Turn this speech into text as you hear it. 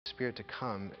Spirit to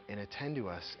come and attend to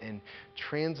us and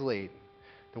translate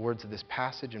the words of this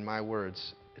passage and my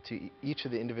words to each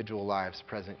of the individual lives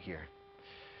present here.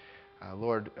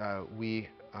 Lord, we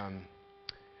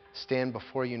stand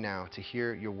before you now to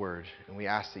hear your word, and we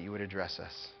ask that you would address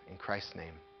us. In Christ's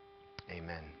name,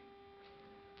 amen.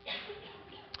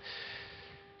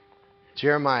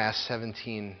 Jeremiah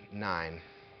 17:9.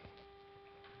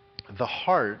 The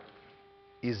heart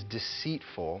is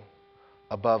deceitful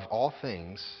above all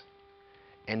things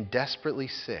and desperately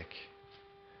sick.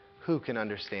 Who can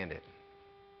understand it?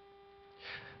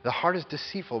 The heart is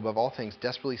deceitful above all things,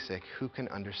 desperately sick. Who can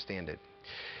understand it?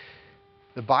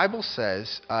 The Bible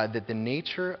says that the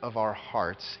nature of our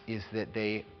hearts is that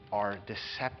they are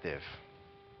deceptive,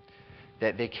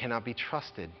 that they cannot be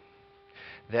trusted,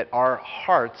 that our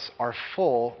hearts are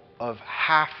full of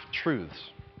half-truths.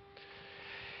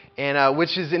 And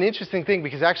which is an interesting thing,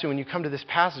 because actually when you come to this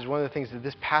passage, one of the things that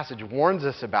this passage warns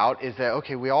us about is that,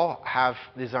 okay, we all have,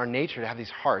 this is our nature to have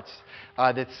these hearts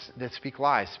that speak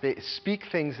lies, speak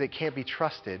things that can't be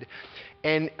trusted.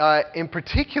 And in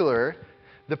particular,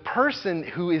 the person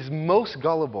who is most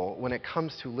gullible when it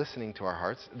comes to listening to our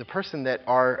hearts, the person that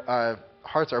our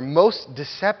hearts are most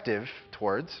deceptive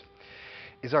towards,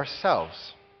 is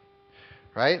ourselves.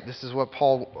 Right? This is what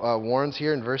Paul warns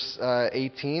here in verse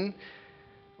 18.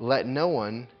 Let no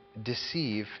one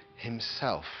deceive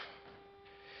himself.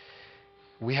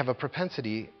 We have a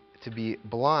propensity to be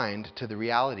blind to the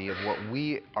reality of what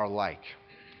we are like.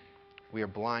 We are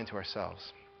blind to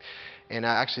ourselves. And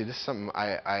actually, this is something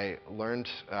I learned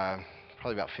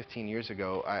probably about 15 years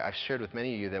ago. I've shared with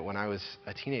many of you that when I was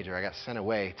a teenager, I got sent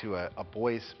away to a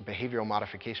boys' behavioral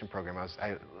modification program. I was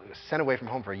sent away from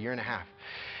home for a year and a half.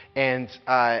 And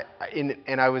I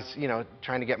was,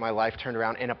 trying to get my life turned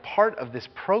around. And a part of this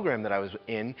program that I was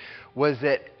in was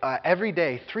that every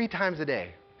day, 3 times a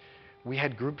day, we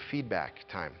had group feedback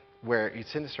time where you'd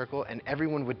sit in a circle and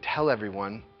everyone would tell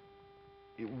everyone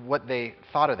what they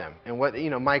thought of them. And what,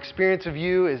 my experience of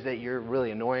you is that you're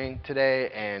really annoying today.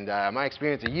 And my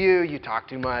experience of you, you talk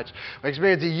too much. My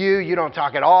experience of you, you don't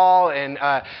talk at all. And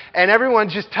everyone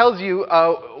just tells you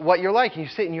what you're like. And you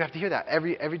sit and you have to hear that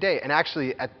every day. And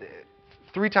actually,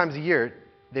 3 times a year,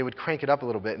 they would crank it up a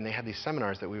little bit. And they had these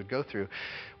seminars that we would go through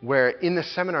where in the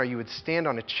seminar, you would stand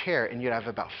on a chair and you'd have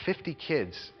about 50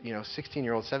 kids,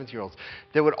 16-year-olds, 17-year-olds,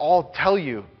 that would all tell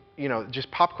you, just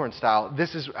popcorn style,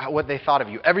 this is what they thought of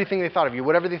you. Everything they thought of you,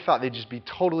 whatever they thought, they'd just be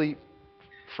totally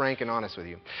frank and honest with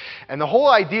you. And the whole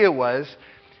idea was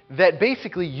that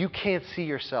basically you can't see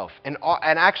yourself. And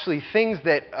actually things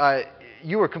that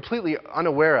you were completely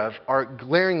unaware of are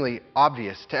glaringly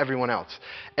obvious to everyone else.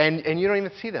 And you don't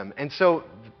even see them. And so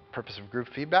the purpose of group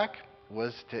feedback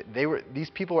was these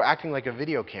people were acting like a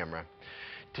video camera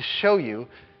to show you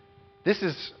this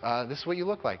is what you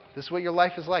look like. This is what your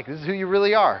life is like. This is who you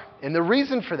really are. And the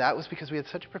reason for that was because we had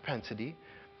such a propensity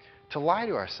to lie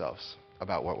to ourselves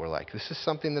about what we're like. This is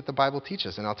something that the Bible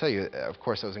teaches. And I'll tell you, of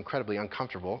course, I was incredibly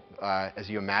uncomfortable. As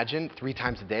you imagine, 3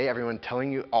 times a day, everyone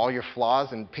telling you all your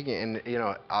flaws and picking. And,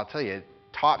 I'll tell you, it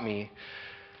taught me.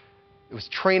 It was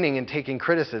training in taking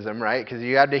criticism, right? Because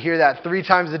you had to hear that 3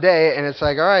 times a day, and it's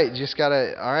like, all right, you just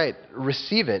gotta,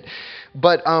 receive it.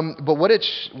 But what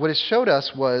it showed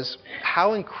us was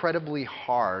how incredibly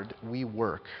hard we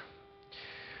work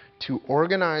to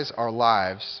organize our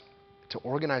lives, to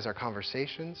organize our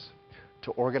conversations,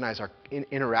 to organize our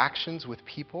interactions with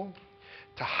people,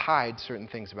 to hide certain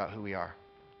things about who we are,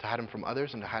 to hide them from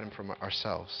others and to hide them from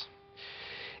ourselves.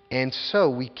 And so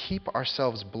we keep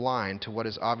ourselves blind to what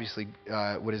is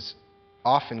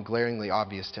often glaringly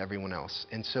obvious to everyone else.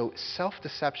 And so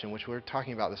self-deception, which we're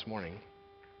talking about this morning,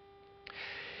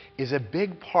 is a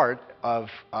big part of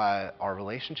our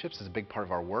relationships. It's a big part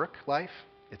of our work life.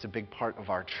 It's a big part of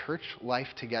our church life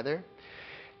together.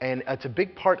 And it's a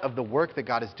big part of the work that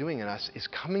God is doing in us is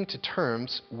coming to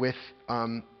terms with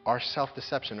our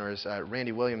self-deception. Or as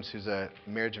Randy Williams, who's a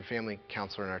marriage and family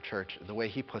counselor in our church, the way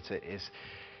he puts it is,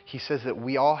 he says that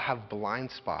we all have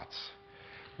blind spots.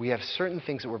 We have certain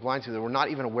things that we're blind to that we're not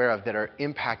even aware of that are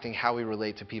impacting how we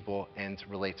relate to people and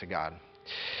relate to God.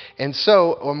 And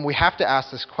so we have to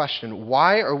ask this question: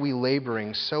 why are we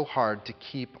laboring so hard to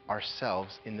keep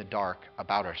ourselves in the dark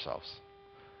about ourselves?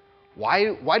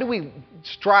 Why do we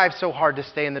strive so hard to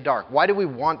stay in the dark? Why do we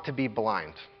want to be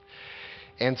blind?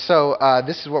 And so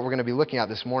this is what we're going to be looking at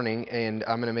this morning, and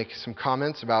I'm going to make some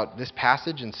comments about this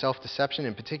passage and self-deception.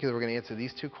 In particular, we're going to answer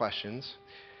these 2 questions.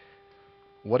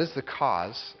 What is the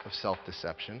cause of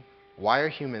self-deception? Why are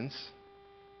humans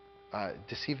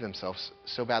deceive themselves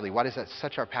so badly? Why is that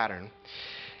such our pattern?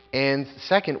 And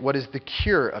second, what is the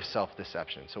cure of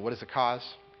self-deception? So what is the cause?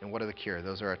 and what are the cure?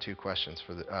 Those are our two questions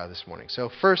for this morning.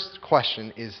 So first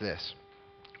question is this.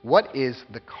 What is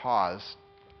the cause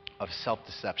of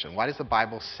self-deception? Why does the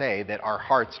Bible say that our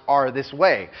hearts are this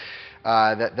way?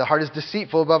 That the heart is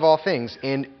deceitful above all things.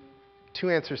 And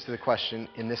two answers to the question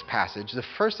in this passage. The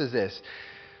first is this.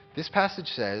 This passage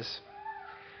says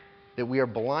that we are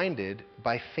blinded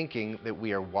by thinking that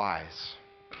we are wise.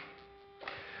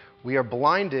 We are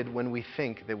blinded when we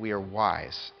think that we are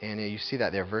wise. And you see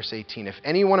that there, verse 18. If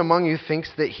anyone among you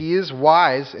thinks that he is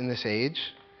wise in this age,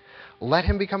 let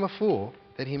him become a fool,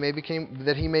 that he may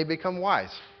become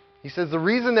wise. He says the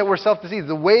reason that we're self-deceived,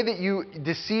 the way that you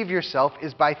deceive yourself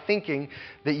is by thinking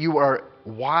that you are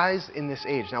wise in this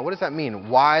age. Now, what does that mean,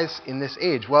 wise in this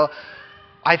age? Well,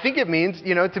 I think it means,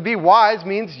 to be wise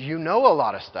means you know a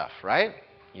lot of stuff, right?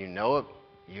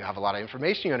 You have a lot of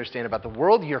information, you understand about the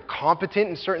world, you're competent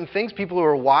in certain things. People who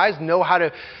are wise know how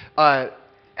to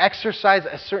exercise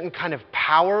a certain kind of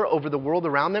power over the world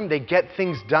around them. They get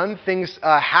things done, things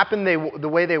happen the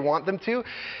way they want them to.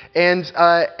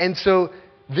 And so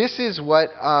this is what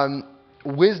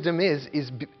wisdom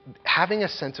is having a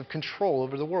sense of control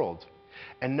over the world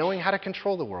and knowing how to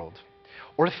control the world,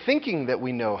 or thinking that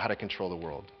we know how to control the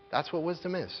world. That's what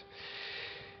wisdom is.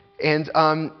 And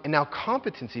now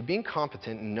competency, being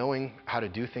competent and knowing how to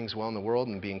do things well in the world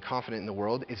and being confident in the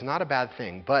world is not a bad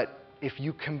thing. But if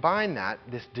you combine that,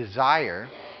 this desire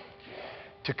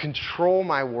to control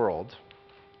my world,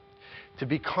 to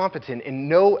be competent and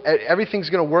know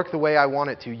everything's going to work the way I want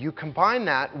it to, you combine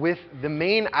that with the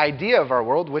main idea of our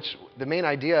world, which the main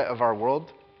idea of our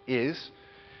world is,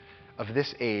 of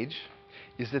this age,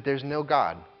 is that there's no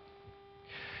God.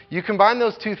 You combine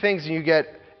those two things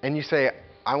and you say,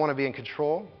 I want to be in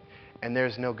control, and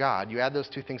there's no God. You add those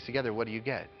two things together, what do you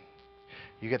get?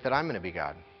 You get that I'm going to be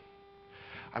God.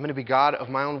 I'm going to be God of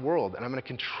my own world, and I'm going to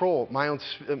control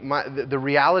the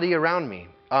reality around me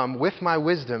with my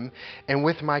wisdom and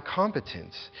with my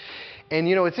competence. And,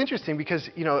 it's interesting because,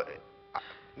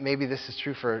 maybe this is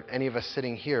true for any of us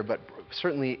sitting here, but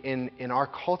certainly in our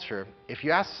culture, if you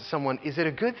ask someone, is it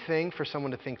a good thing for someone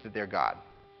to think that they're God?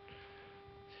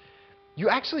 You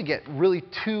actually get really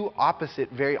two opposite,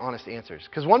 very honest answers.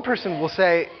 Because one person will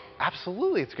say,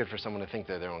 absolutely it's good for someone to think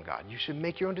they're their own God. You should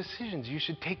make your own decisions. You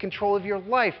should take control of your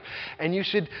life. And you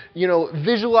should,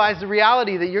 visualize the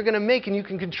reality that you're going to make, and you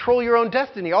can control your own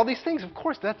destiny. All these things, of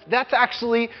course, that's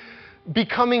actually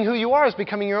becoming who you are, is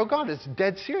becoming your own God. It's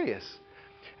dead serious.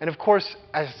 And of course,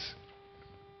 as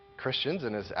Christians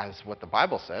and as what the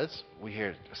Bible says, we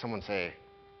hear someone say,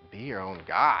 be your own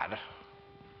God.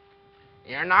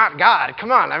 You're not God.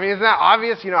 Come on. I mean, isn't that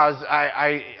obvious?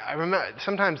 I remember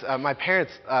sometimes my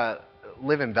parents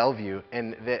live in Bellevue,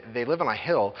 and they live on a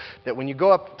hill that when you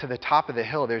go up to the top of the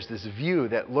hill, there's this view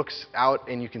that looks out,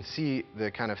 and you can see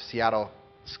the kind of Seattle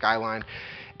skyline.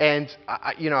 And,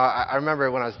 I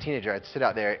remember when I was a teenager, I'd sit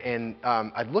out there, and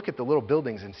I'd look at the little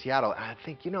buildings in Seattle, and I'd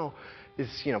think,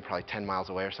 it's probably 10 miles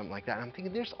away or something like that. And I'm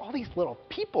thinking, there's all these little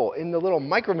people in the little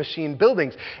Micro Machine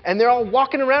buildings, and they're all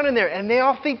walking around in there, and they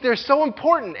all think they're so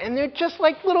important, and they're just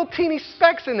like little teeny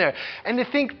specks in there. And to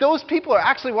think those people are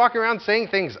actually walking around saying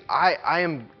things, I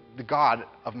am the God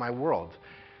of my world,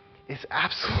 is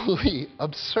absolutely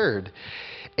absurd.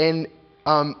 And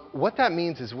what that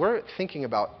means is we're thinking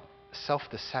about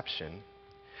self-deception.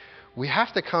 We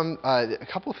have to a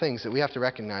couple things that we have to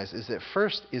recognize is that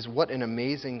first is what an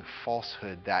amazing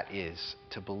falsehood that is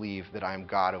to believe that I am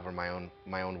God over my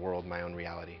own world, my own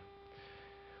reality.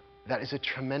 That is a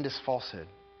tremendous falsehood.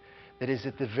 That is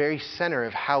at the very center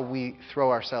of how we throw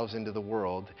ourselves into the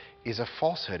world is a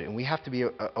falsehood, and we have to be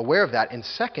aware of that. And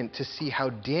second, to see how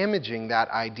damaging that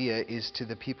idea is to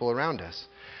the people around us.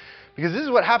 Because this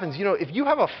is what happens, if you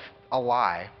have a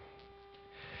lie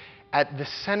at the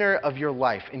center of your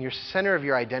life, in your center of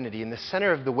your identity, in the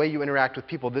center of the way you interact with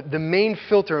people, the main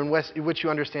filter in which you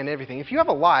understand everything. If you have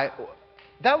a lie,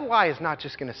 that lie is not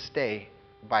just going to stay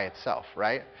by itself,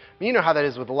 right? I mean, you know how that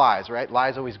is with lies, right?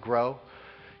 Lies always grow.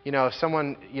 If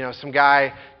someone, some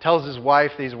guy tells his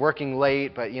wife that he's working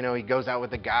late, but, he goes out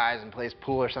with the guys and plays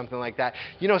pool or something like that,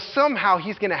 somehow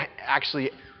he's going to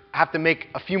actually have to make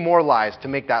a few more lies to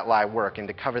make that lie work and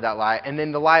to cover that lie. And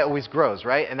then the lie always grows,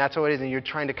 right? And that's how it is. And you're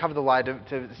trying to cover the lie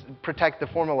to protect the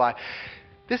former lie.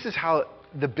 This is how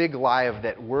the big lie of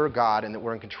that we're God and that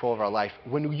we're in control of our life,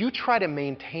 when you try to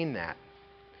maintain that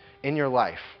in your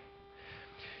life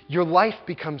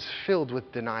becomes filled with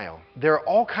denial. There are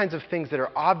all kinds of things that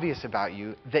are obvious about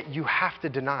you that you have to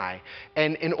deny,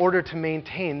 and in order to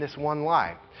maintain this one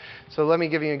lie. So let me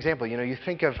give you an example. You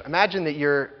think of, imagine that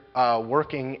you're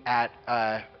working at,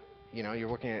 you're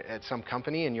working at some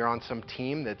company and you're on some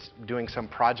team that's doing some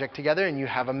project together, and you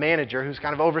have a manager who's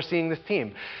kind of overseeing this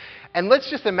team. And let's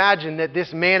just imagine that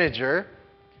this manager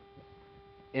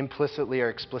implicitly or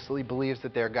explicitly believes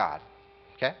that they're God.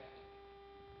 Okay?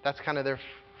 That's kind of their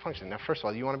function. Now, first of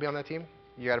all, you want to be on that team?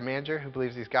 You got a manager who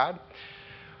believes he's God?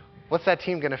 What's that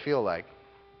team going to feel like?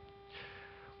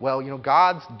 Well,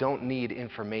 gods don't need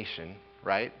information,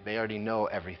 right? They already know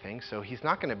everything, so he's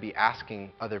not going to be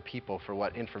asking other people for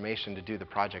what information to do the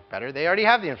project better. They already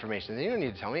have the information. They don't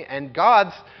need to tell me. And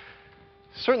gods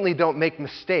certainly don't make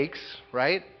mistakes,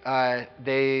 right? Gods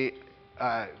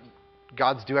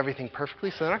do everything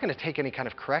perfectly, so they're not going to take any kind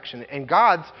of correction. And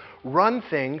gods run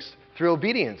things through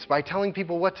obedience by telling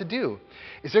people what to do.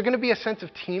 Is there going to be a sense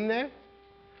of team there?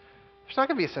 There's not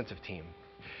going to be a sense of team.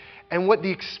 And what the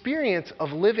experience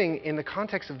of living in the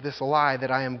context of this lie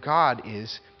that I am God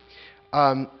is,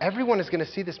 everyone is going to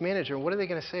see this manager, and what are they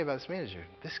going to say about this manager?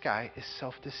 This guy is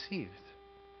self-deceived.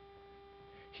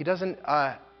 He doesn't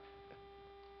know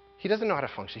how to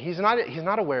function. He's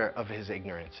not aware of his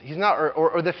ignorance. He's not,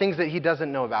 or the things that he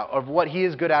doesn't know about, of what he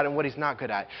is good at and what he's not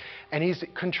good at. And he's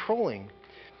controlling.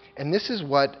 And this is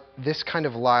what this kind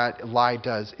of lie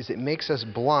does, is it makes us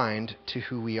blind to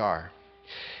who we are.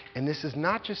 And this is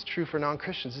not just true for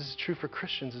non-Christians, this is true for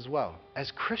Christians as well.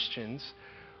 As Christians,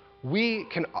 we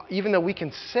can, even though we can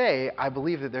say, I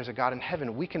believe that there's a God in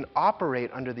heaven, we can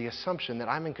operate under the assumption that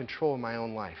I'm in control of my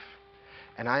own life.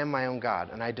 And I am my own God,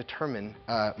 and I determine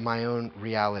my own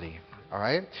reality. All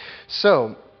right?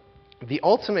 So, the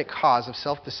ultimate cause of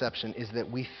self-deception is that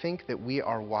we think that we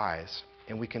are wise,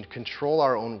 and we can control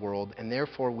our own world, and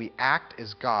therefore we act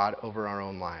as God over our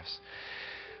own lives.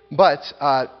 But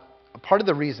part of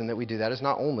the reason that we do that is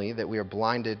not only that we are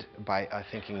blinded by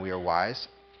thinking we are wise,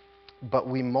 but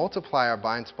we multiply our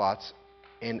blind spots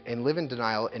and live in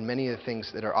denial in many of the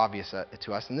things that are obvious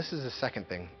to us. And this is the second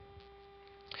thing.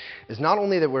 Is not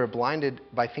only that we're blinded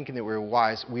by thinking that we're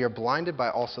wise, we are blinded by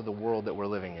also the world that we're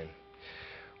living in.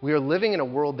 We are living in a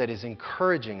world that is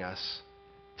encouraging us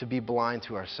to be blind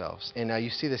to ourselves. And you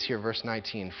see this here, verse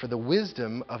 19. For the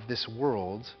wisdom of this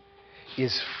world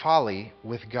is folly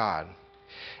with God.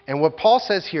 And what Paul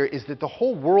says here is that the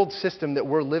whole world system that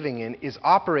we're living in is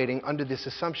operating under this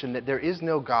assumption that there is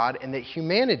no God and that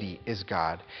humanity is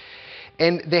God.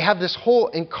 And they have this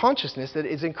whole consciousness that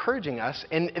is encouraging us,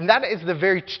 and that's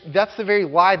the very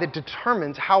lie that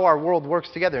determines how our world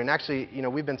works together. And actually,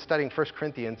 we've been studying 1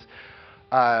 Corinthians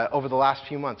over the last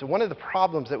few months. And one of the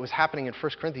problems that was happening in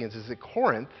 1 Corinthians is that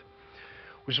Corinth,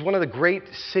 which is one of the great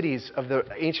cities of the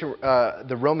ancient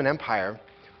the Roman Empire,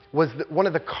 was one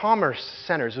of the commerce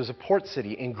centers. It was a port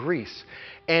city in Greece.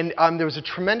 And there was a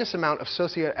tremendous amount of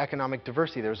socioeconomic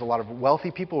diversity. There was a lot of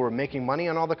wealthy people who were making money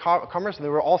on all the commerce, and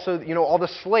there were also, all the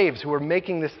slaves who were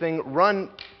making this thing run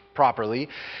properly.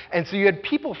 And so you had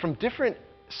people from different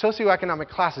socioeconomic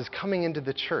classes coming into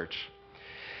the church.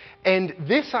 And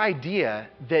this idea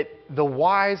that the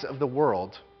wise of the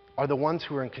world are the ones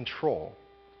who are in control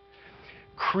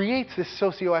creates this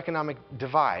socioeconomic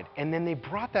divide. And then they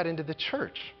brought that into the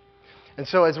church. And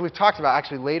so as we've talked about,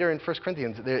 actually later in 1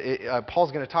 Corinthians,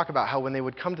 Paul's going to talk about how when they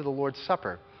would come to the Lord's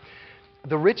Supper,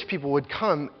 the rich people would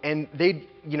come and they'd,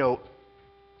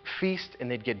 feast and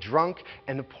they'd get drunk,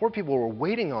 and the poor people were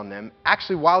waiting on them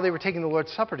actually while they were taking the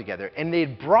Lord's Supper together. And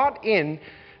they'd brought in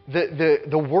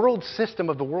the world system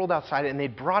of the world outside, and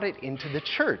they'd brought it into the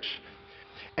church.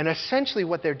 And essentially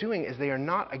what they're doing is they are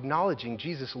not acknowledging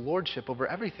Jesus' lordship over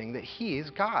everything, that he is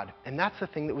God. And that's the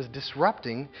thing that was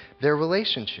disrupting their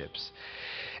relationships.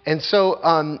 And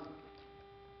so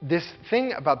this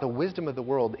thing about the wisdom of the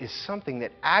world is something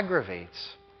that aggravates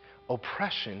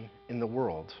oppression in the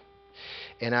world.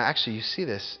 And actually you see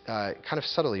this kind of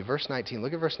subtly. Verse 19,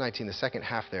 look at verse 19, the second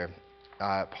half there.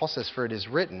 Paul says, for it is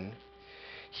written,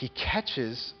 he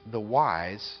catches the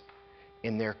wise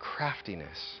in their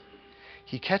craftiness.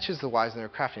 He catches the wise in their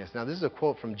craftiness. Now, this is a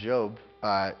quote from Job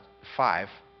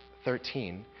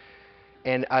 5:13.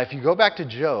 And if you go back to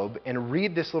Job and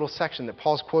read this little section that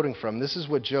Paul's quoting from, this is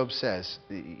what Job says.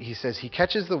 He says, he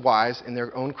catches the wise in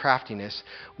their own craftiness,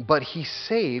 but he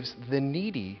saves the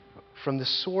needy from the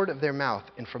sword of their mouth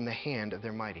and from the hand of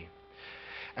their mighty.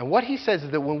 And what he says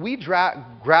is that when we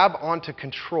grab onto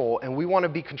control and we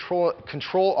want to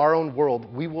control our own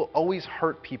world, we will always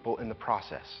hurt people in the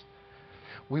process.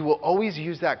 We will always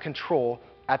use that control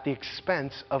at the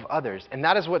expense of others. And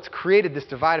that is what's created this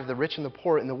divide of the rich and the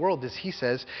poor in the world, as he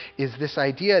says, is this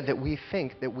idea that we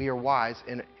think that we are wise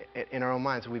in our own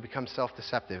minds, and we become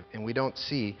self-deceptive, and we don't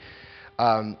see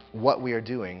what we are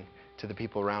doing to the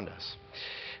people around us.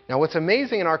 Now, what's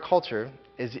amazing in our culture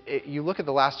is you look at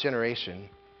the last generation,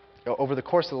 over the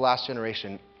course of the last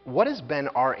generation, what has been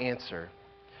our answer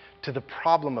to the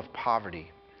problem of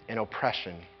poverty and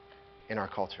oppression in our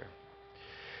culture?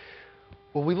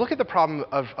 Well, we look at the problem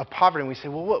of poverty and we say,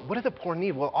 well, what do the poor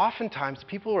need? Well, oftentimes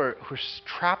people who are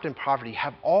trapped in poverty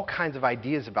have all kinds of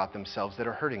ideas about themselves that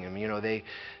are hurting them. They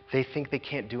think they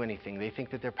can't do anything. They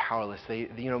think that they're powerless.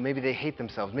 Maybe they hate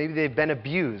themselves. Maybe they've been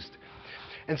abused.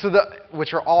 And so,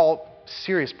 which are all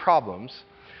serious problems.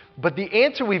 But the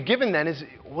answer we've given then is,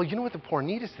 well, you know what the poor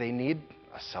need is? They need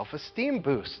a self-esteem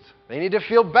boost. They need to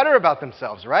feel better about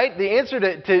themselves, right? The answer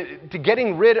to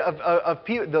getting rid of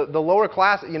the lower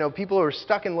class, people who are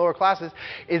stuck in lower classes,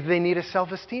 is they need a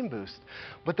self-esteem boost.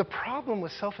 But the problem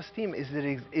with self-esteem is that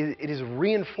it is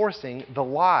reinforcing the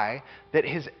lie that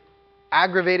is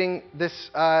aggravating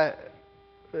this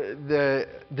the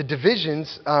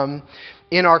divisions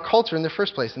in our culture in the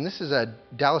first place. And this is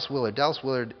Dallas Willard. Dallas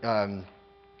Willard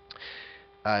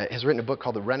has written a book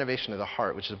called The Renovation of the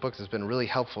Heart, which is a book that's been really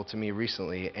helpful to me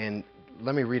recently. And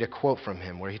let me read a quote from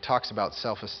him where he talks about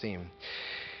self-esteem.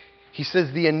 He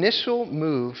says, "The initial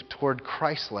move toward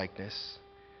Christ-likeness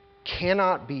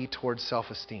cannot be toward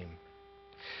self-esteem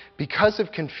because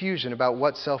of confusion about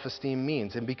what self-esteem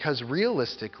means, and because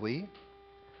realistically,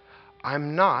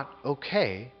 I'm not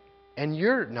okay and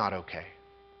you're not okay."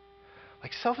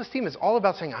 Like, self-esteem is all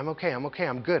about saying, I'm okay,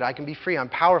 I'm good, I can be free, I'm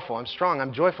powerful, I'm strong,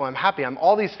 I'm joyful, I'm happy, I'm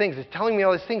all these things. It's telling me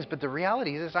all these things, but the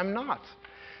reality is I'm not.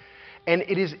 And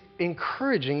it is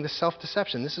encouraging the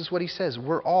self-deception. This is what he says: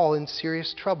 we're all in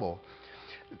serious trouble.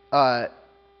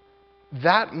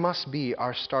 That must be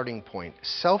our starting point.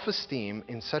 Self-esteem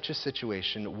in such a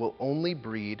situation will only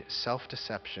breed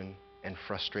self-deception and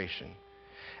frustration,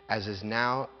 as is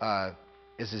now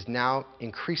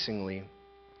increasingly.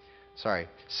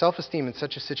 Self-esteem in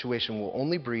such a situation will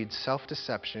only breed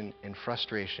self-deception and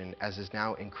frustration, as is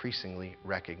now increasingly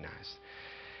recognized.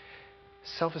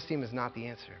 Self-esteem is not the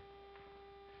answer,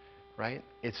 right?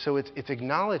 It's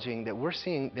acknowledging that we're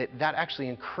seeing that actually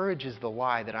encourages the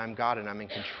lie that I'm God and I'm in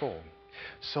control.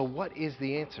 So what is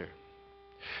the answer?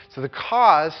 So the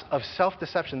cause of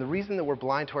self-deception, the reason that we're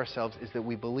blind to ourselves, is that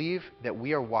we believe that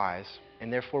we are wise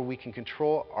and therefore we can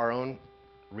control our own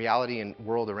reality and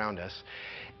world around us.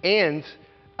 And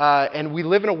we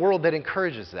live in a world that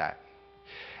encourages that.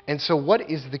 And so what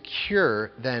is the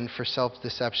cure then for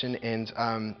self-deception?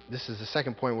 And this is the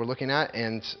second point we're looking at,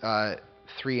 and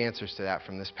 3 answers to that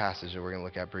from this passage that we're going to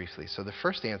look at briefly. So the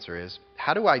first answer is,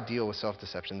 how do I deal with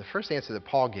self-deception? The first answer that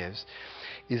Paul gives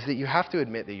is that you have to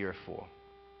admit that you're a fool.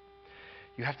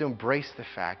 You have to embrace the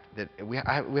fact that we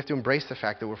have to embrace the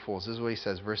fact that we're fools. This is what he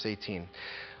says, verse 18.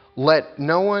 "Let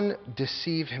no one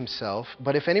deceive himself,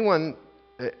 but if anyone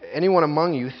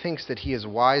among you thinks that he is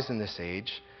wise in this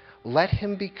age, let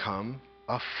him become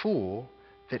a fool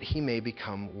that he may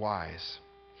become wise."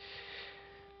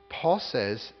 Paul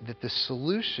says that the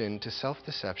solution to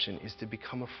self-deception is to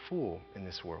become a fool in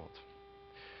this world.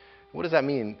 What does that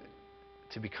mean,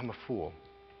 to become a fool?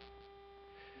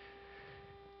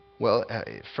 Well,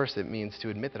 first it means to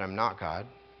admit that I'm not God.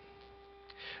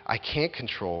 I can't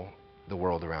control the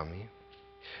world around me.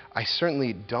 I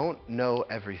certainly don't know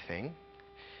everything.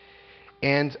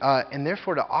 And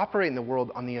therefore to operate in the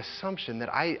world on the assumption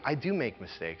that I do make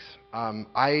mistakes.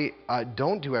 I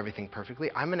don't do everything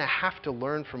perfectly. I'm going to have to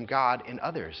learn from God and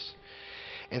others.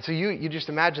 And so you just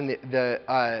imagine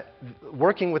the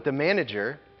working with the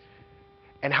manager,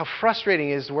 and how frustrating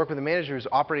it is to work with a manager who's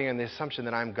operating on the assumption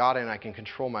that I'm God and I can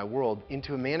control my world,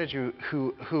 into a manager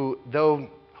who though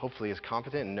hopefully is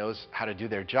competent and knows how to do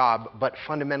their job, but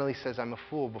fundamentally says I'm a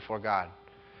fool before God.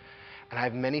 And I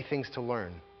have many things to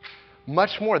learn.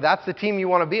 Much more. That's the team you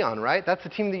want to be on, right? That's the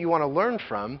team that you want to learn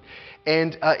from.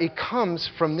 And it comes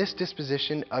from this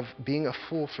disposition of being a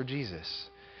fool for Jesus.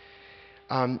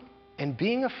 And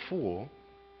being a fool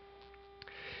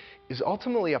is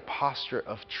ultimately a posture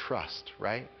of trust,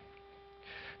 right?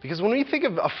 Because when we think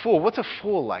of a fool, what's a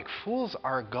fool like? Fools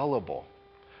are gullible,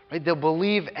 right? They'll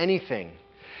believe anything.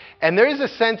 And there is a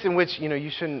sense in which,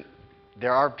 you shouldn't,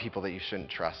 there are people that you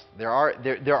shouldn't trust. There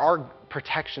are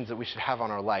protections that we should have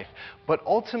on our life. But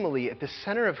ultimately, at the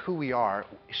center of who we are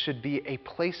should be a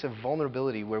place of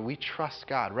vulnerability where we trust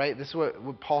God, right? This is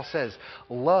what Paul says.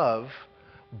 Love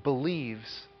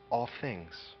believes all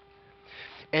things.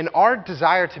 And our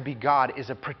desire to be God is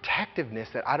a protectiveness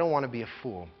that I don't want to be a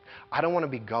fool. I don't want to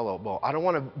be gullible. I don't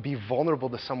want to be vulnerable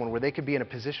to someone where they could be in a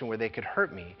position where they could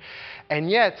hurt me. And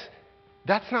yet,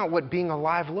 that's not what being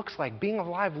alive looks like. Being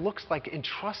alive looks like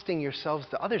entrusting yourselves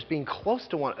to others, being close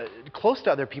to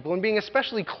other people, and being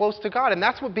especially close to God. And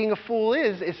that's what being a fool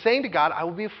is saying to God, I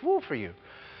will be a fool for you.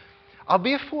 I'll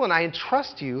be a fool, and I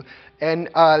entrust you, and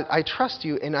I trust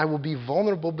you, and I will be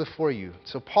vulnerable before you.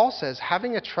 So Paul says,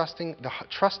 having the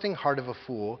trusting heart of a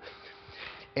fool,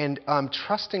 and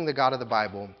trusting the God of the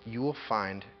Bible, you will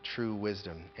find true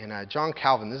wisdom. And John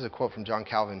Calvin, this is a quote from John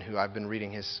Calvin, who I've been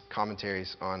reading his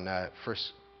commentaries on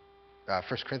First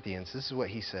Corinthians. This is what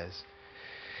he says.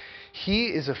 He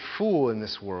is a fool in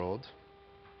this world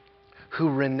who,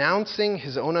 renouncing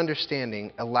his own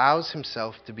understanding, allows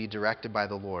himself to be directed by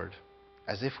the Lord,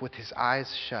 as if with his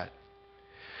eyes shut,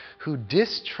 who,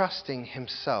 distrusting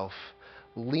himself,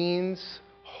 leans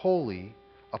wholly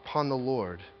upon the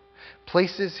Lord,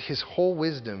 places his whole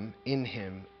wisdom in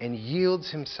him, and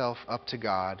yields himself up to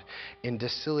God in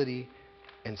docility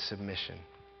and submission.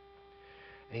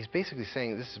 And he's basically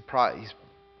saying, he's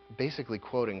basically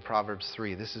quoting Proverbs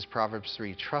 3. This is Proverbs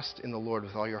 3. Trust in the Lord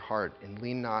with all your heart, and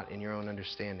lean not in your own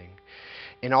understanding.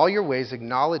 In all your ways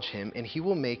acknowledge him, and he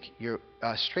will make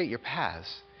straight your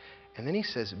paths. And then he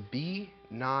says, be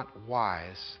not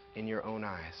wise in your own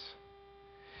eyes.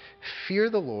 Fear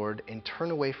the Lord and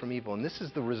turn away from evil. And this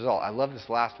is the result. I love this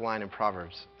last line in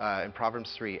Proverbs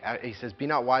 3. He says, be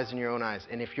not wise in your own eyes.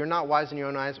 And if you're not wise in your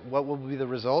own eyes, what will be the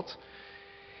result?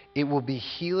 It will be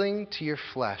healing to your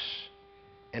flesh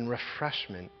and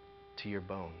refreshment to your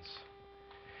bones.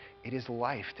 It is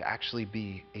life to actually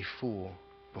be a fool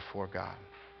before God.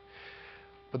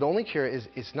 But the only cure is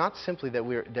it's not simply that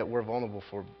we're vulnerable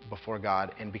before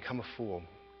God and become a fool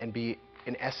and be,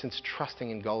 in essence,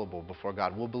 trusting and gullible before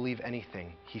God. We'll believe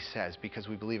anything he says because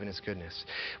we believe in his goodness.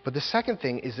 But the second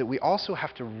thing is that we also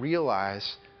have to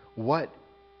realize what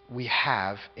we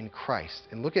have in Christ.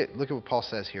 And look at what Paul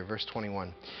says here, verse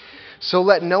 21. So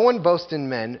let no one boast in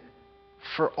men,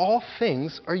 for all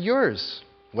things are yours,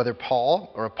 whether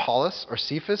Paul or Apollos or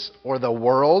Cephas or the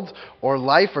world or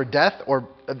life or death or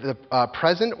the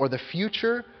present or the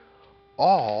future,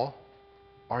 all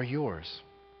are yours.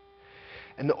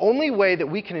 And the only way that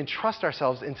we can entrust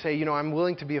ourselves and say, I'm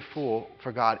willing to be a fool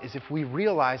for God, is if we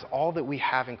realize all that we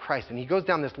have in Christ. And he goes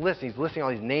down this list, and he's listing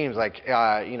all these names like,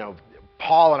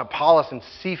 Paul and Apollos and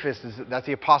Cephas, that's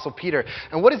the Apostle Peter.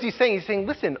 And what is he saying? He's saying,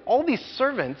 listen, all these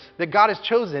servants that God has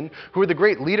chosen, who are the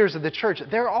great leaders of the church,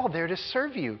 they're all there to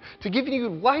serve you, to give you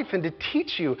life and to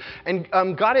teach you. And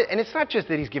and it's not just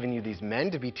that he's given you these men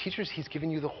to be teachers, he's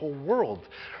given you the whole world,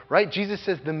 right? Jesus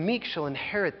says, the meek shall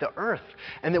inherit the earth,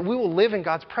 and that we will live in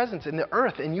God's presence in the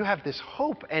earth. And you have this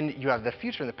hope, and you have the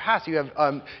future and the past.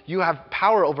 You have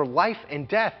power over life and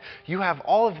death. You have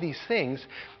all of these things.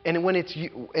 And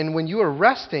when you are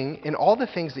resting in all the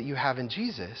things that you have in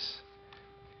Jesus,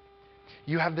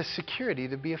 you have the security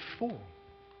to be a fool.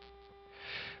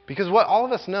 Because what all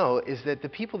of us know is that the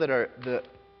people that are the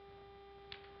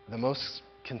most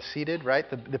conceited, right?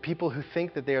 The people who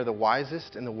think that they are the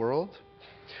wisest in the world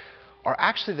are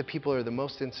actually the people who are the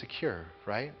most insecure,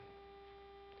 right?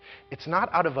 It's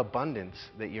not out of abundance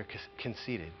that you're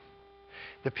conceited.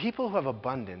 The people who have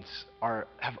abundance are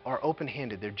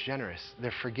open-handed, they're generous,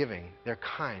 they're forgiving, they're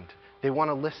kind, they want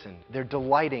to listen, they're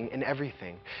delighting in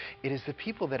everything. It is the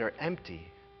people that are empty,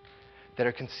 that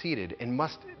are conceited, and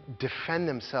must defend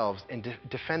themselves and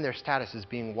defend their status as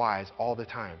being wise all the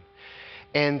time.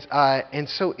 And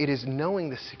so it is knowing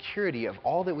the security of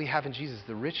all that we have in Jesus,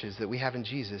 the riches that we have in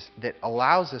Jesus, that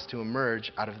allows us to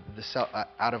emerge out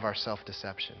of our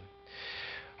self-deception.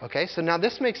 Okay, so now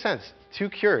this makes sense. Two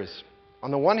cures. On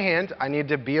the one hand, I need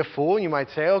to be a fool. You might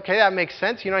say, okay, that makes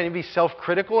sense. I need to be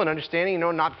self-critical and understanding,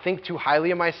 not think too highly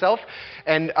of myself.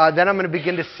 And then I'm going to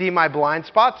begin to see my blind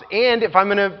spots. And if I'm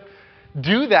going to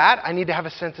do that, I need to have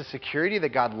a sense of security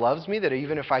that God loves me, that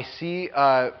even if I see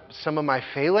some of my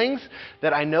failings,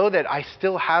 that I know that I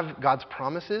still have God's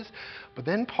promises. But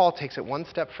then Paul takes it one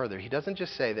step further. He doesn't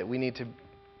just say that we need to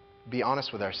be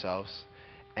honest with ourselves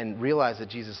and realize that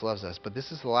Jesus loves us. But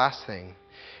this is the last thing,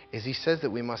 is he says that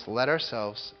we must let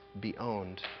ourselves be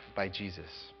owned by Jesus.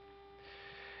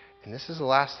 And this is the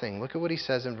last thing. Look at what he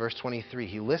says in verse 23.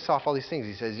 He lists off all these things.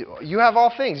 He says, you have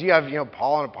all things. You have,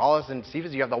 Paul and Apollos and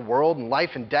Cephas. You have the world and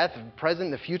life and death, the present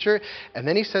and the future. And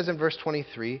then he says in verse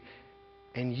 23,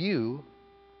 and you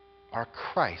are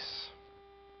Christ's.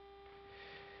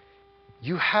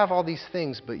 You have all these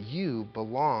things, but you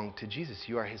belong to Jesus.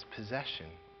 You are his possession.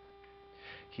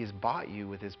 He has bought you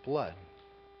with his blood.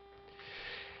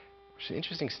 It's an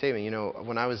interesting statement.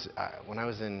 When I was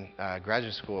in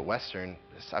graduate school at Western,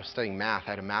 I was studying math. I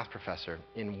had a math professor.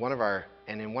 In one of our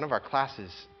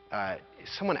classes,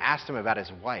 someone asked him about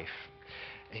his wife.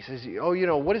 And he says,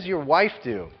 what does your wife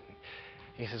do?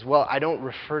 And he says, well, I don't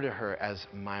refer to her as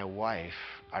my wife.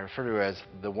 I refer to her as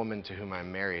the woman to whom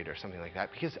I'm married or something like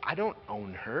that, because I don't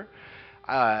own her.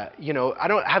 I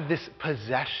don't have this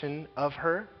possession of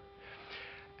her.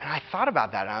 And I thought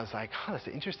about that, and I was like, that's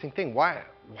an interesting thing. Why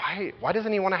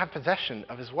doesn't he want to have possession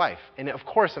of his wife? And of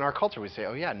course, in our culture, we say,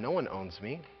 oh yeah, no one owns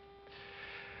me.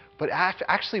 But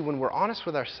actually, when we're honest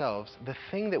with ourselves, the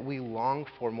thing that we long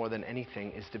for more than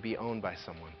anything is to be owned by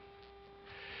someone.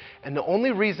 And the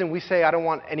only reason we say, I don't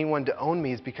want anyone to own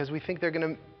me, is because we think they're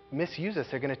going to misuse us.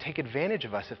 They're going to take advantage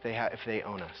of us if they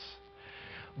own us.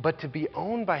 But to be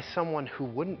owned by someone who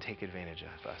wouldn't take advantage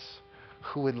of us,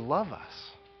 who would love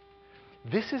us,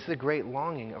 this is the great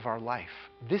longing of our life.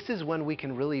 This is when we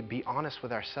can really be honest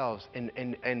with ourselves and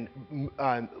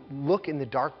look in the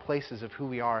dark places of who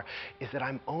we are, is that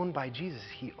I'm owned by Jesus.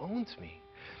 He owns me.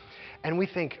 And we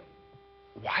think,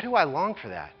 why do I long for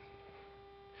that?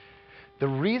 The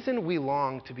reason we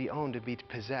long to be owned, to be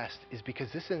possessed, is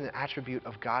because this is an attribute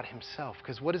of God himself.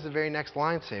 Because what does the very next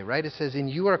line say, right? It says, and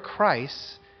you are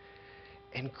Christ's,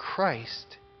 and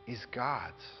Christ is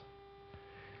God's.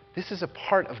 This is a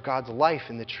part of God's life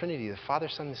in the Trinity, the Father,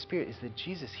 Son, and the Spirit, is that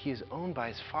Jesus, he is owned by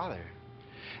his Father.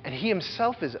 And he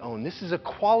himself is owned. This is a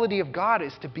quality of God,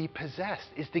 is to be possessed,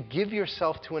 is to give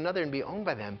yourself to another and be owned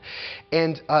by them.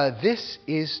 And this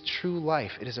is true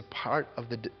life. It is a part of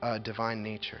the divine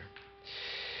nature.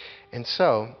 And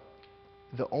so,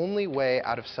 the only way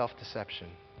out of self-deception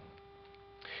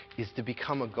is to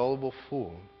become a gullible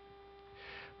fool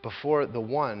before the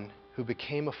one who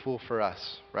became a fool for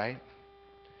us, right?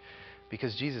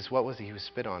 Because Jesus, what was he? He was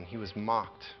spit on. He was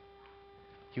mocked.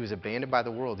 He was abandoned by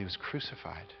the world. He was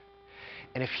crucified.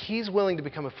 And if he's willing to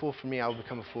become a fool for me, I will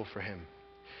become a fool for him.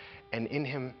 And in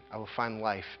him, I will find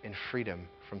life and freedom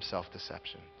from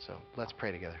self-deception. So let's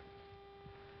pray together.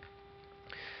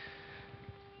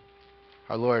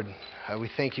 Our Lord, we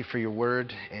thank you for your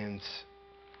word, and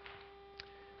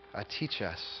teach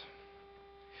us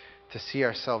to see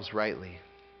ourselves rightly,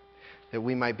 that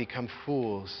we might become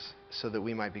fools so that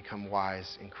we might become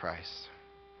wise in Christ.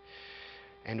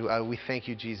 And we thank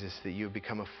you, Jesus, that you have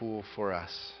become a fool for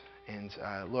us. And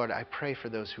Lord, I pray for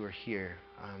those who are here,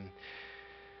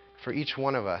 for each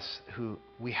one of us who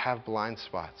we have blind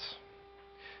spots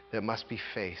that must be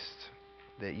faced,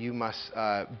 that you must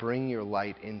bring your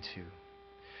light into.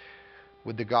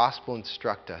 Would the gospel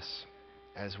instruct us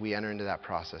as we enter into that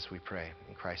process, we pray.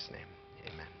 In Christ's name,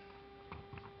 amen.